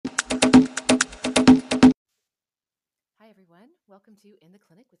everyone. Welcome to In the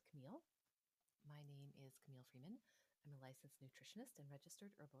Clinic with Camille. My name is Camille Freeman. I'm a licensed nutritionist and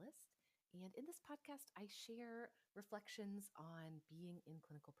registered herbalist. And in this podcast, I share reflections on being in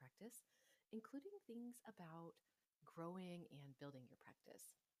clinical practice, including things about growing and building your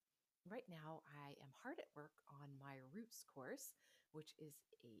practice. Right now, I am hard at work on my Roots course, which is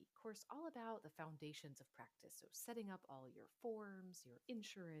a course all about the foundations of practice. So, setting up all your forms, your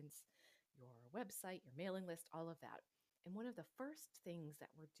insurance, your website, your mailing list, all of that. And one of the first things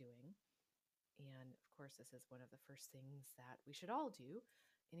that we're doing, and of course, this is one of the first things that we should all do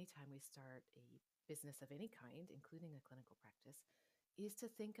anytime we start a business of any kind, including a clinical practice, is to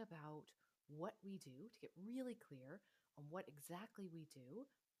think about what we do, to get really clear on what exactly we do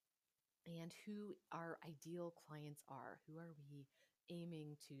and who our ideal clients are. Who are we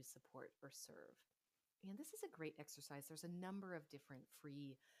aiming to support or serve? And this is a great exercise. There's a number of different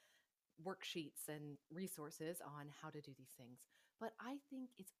free worksheets and resources on how to do these things. But I think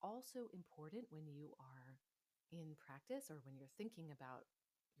it's also important when you are in practice or when you're thinking about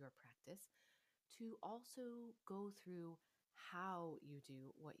your practice to also go through how you do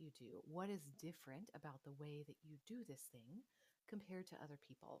what you do. What is different about the way that you do this thing compared to other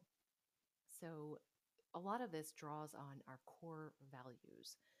people? So, a lot of this draws on our core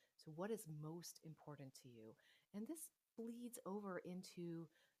values. So, what is most important to you? And this bleeds over into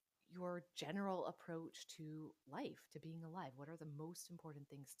your general approach to life, to being alive. What are the most important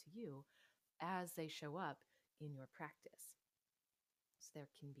things to you as they show up in your practice? So, there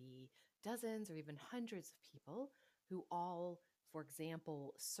can be dozens or even hundreds of people who all, for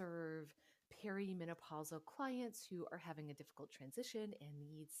example, serve perimenopausal clients who are having a difficult transition and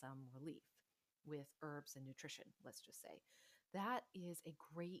need some relief with herbs and nutrition, let's just say. That is a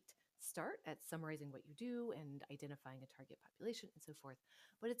great start at summarizing what you do and identifying a target population and so forth.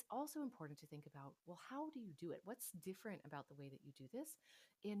 But it's also important to think about, well, how do you do it? What's different about the way that you do this?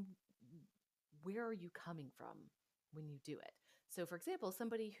 And where are you coming from when you do it? So, for example,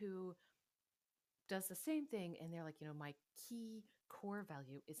 somebody who does the same thing and they're like, my key core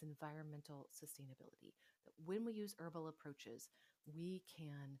value is environmental sustainability. That when we use herbal approaches, we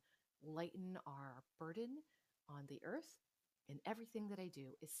can lighten our burden on the earth. And everything that I do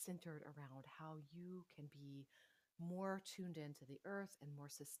is centered around how you can be more tuned into the earth and more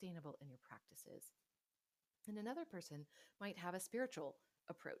sustainable in your practices. And another person might have a spiritual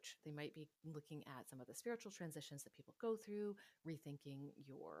approach. They might be looking at some of the spiritual transitions that people go through, rethinking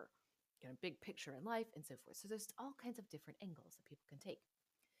your big picture in life, and so forth. So there's all kinds of different angles that people can take.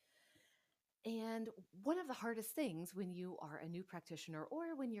 And one of the hardest things when you are a new practitioner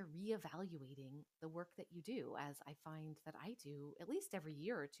or when you're reevaluating the work that you do, as I find that I do at least every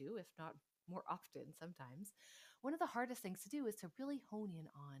year or two, if not more often sometimes, one of the hardest things to do is to really hone in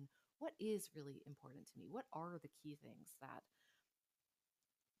on what is really important to me. What are the key things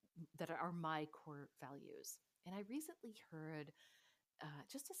that are my core values? And I recently heard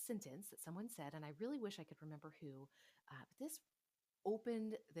just a sentence that someone said, and I really wish I could remember who, but this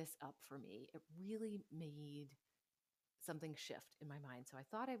opened this up for me. It really made something shift in my mind. So I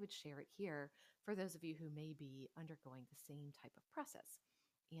thought I would share it here for those of you who may be undergoing the same type of process.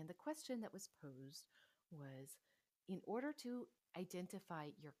 And the question that was posed was, in order to identify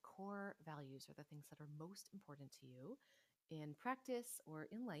your core values or the things that are most important to you in practice or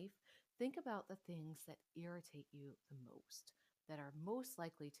in life, think about the things that irritate you the most, that are most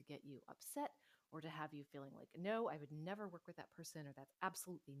likely to get you upset or to have you feeling like, no, I would never work with that person, or that's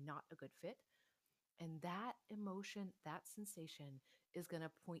absolutely not a good fit. And that emotion, that sensation is going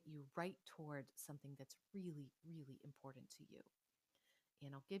to point you right toward something that's really, really important to you.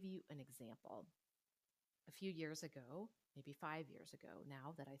 And I'll give you an example. A few years ago, maybe 5 years ago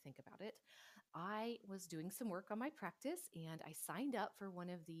now that I think about it, I was doing some work on my practice and I signed up for one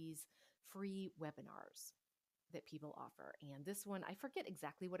of these free webinars that people offer. And this one, I forget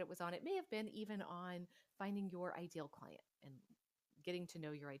exactly what it was on. It may have been even on finding your ideal client and getting to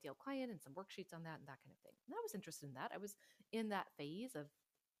know your ideal client and some worksheets on that and that kind of thing. And I was interested in that. I was in that phase of,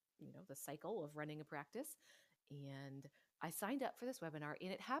 the cycle of running a practice. And I signed up for this webinar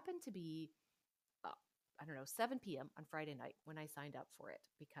and it happened to be, uh, I don't know, 7 p.m. on Friday night when I signed up for it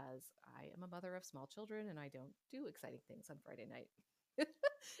because I am a mother of small children and I don't do exciting things on Friday night.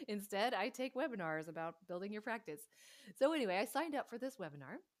 Instead, I take webinars about building your practice. So anyway, I signed up for this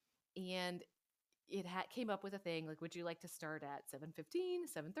webinar and it came up with a thing like, would you like to start at 7:15,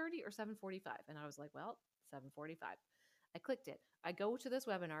 7:30, or 7:45? And I was like, well, 7:45. I clicked it. I go to this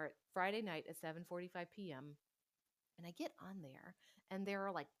webinar Friday night at 7:45 p.m. and I get on there and there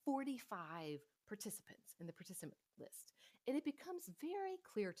are like 45 participants in the participant list. And it becomes very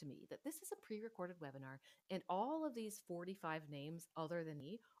clear to me that this is a pre recorded webinar, and all of these 45 names, other than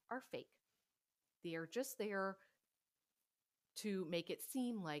me, are fake. They are just there to make it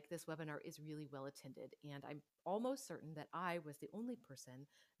seem like this webinar is really well attended. And I'm almost certain that I was the only person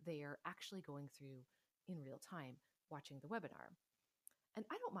there actually going through in real time watching the webinar. And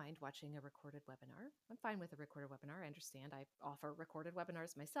I don't mind watching a recorded webinar. I'm fine with a recorded webinar. I understand I offer recorded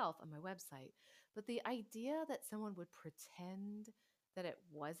webinars myself on my website. But the idea that someone would pretend that it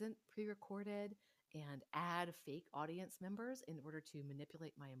wasn't pre recorded and add fake audience members in order to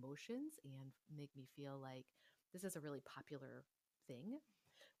manipulate my emotions and make me feel like this is a really popular thing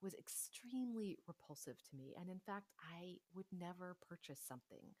was extremely repulsive to me. And in fact, I would never purchase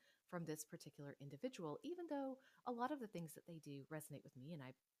something from this particular individual, even though a lot of the things that they do resonate with me. And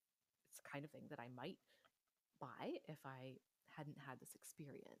it's the kind of thing that I might buy if I hadn't had this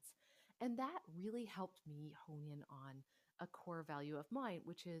experience. And that really helped me hone in on a core value of mine,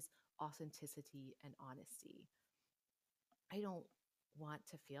 which is authenticity and honesty. I don't want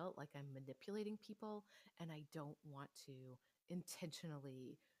to feel like I'm manipulating people, and I don't want to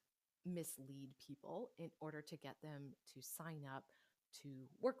intentionally mislead people in order to get them to sign up to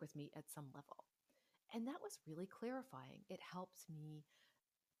work with me at some level. And that was really clarifying. It helped me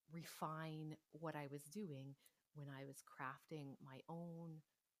refine what I was doing when I was crafting my own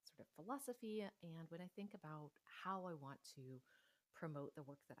sort of philosophy and when I think about how I want to promote the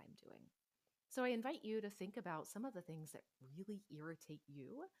work that I'm doing. So I invite you to think about some of the things that really irritate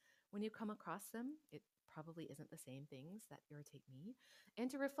you when you come across them. It probably isn't the same things that irritate me, and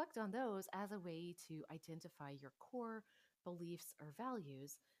to reflect on those as a way to identify your core beliefs or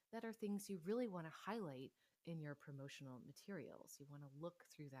values that are things you really want to highlight in your promotional materials. You want to look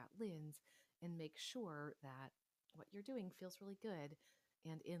through that lens and make sure that what you're doing feels really good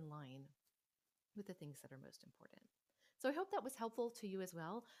and in line with the things that are most important. So I hope that was helpful to you as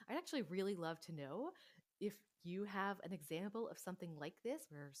well. I'd actually really love to know if you have an example of something like this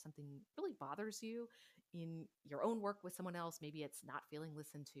where something really bothers you in your own work with someone else. Maybe it's not feeling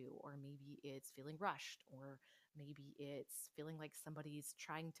listened to, or maybe it's feeling rushed, or maybe it's feeling like somebody's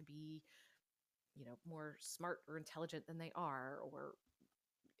trying to be, more smart or intelligent than they are, or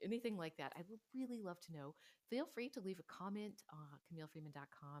anything like that. I would really love to know. Feel free to leave a comment on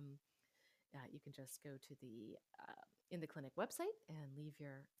CamilleFreeman.com. You can just go to the In the Clinic website and leave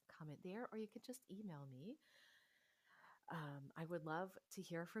your comment there, or you could just email me. I would love to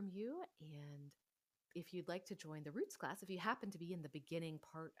hear from you. And if you'd like to join the Roots class, if you happen to be in the beginning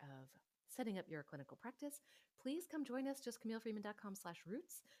part of setting up your clinical practice, please come join us. Just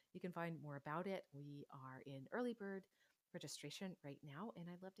CamilleFreeman.com/roots. You can find more about it. We are in early bird registration right now, and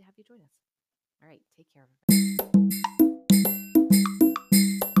I'd love to have you join us. All right, take care, everybody.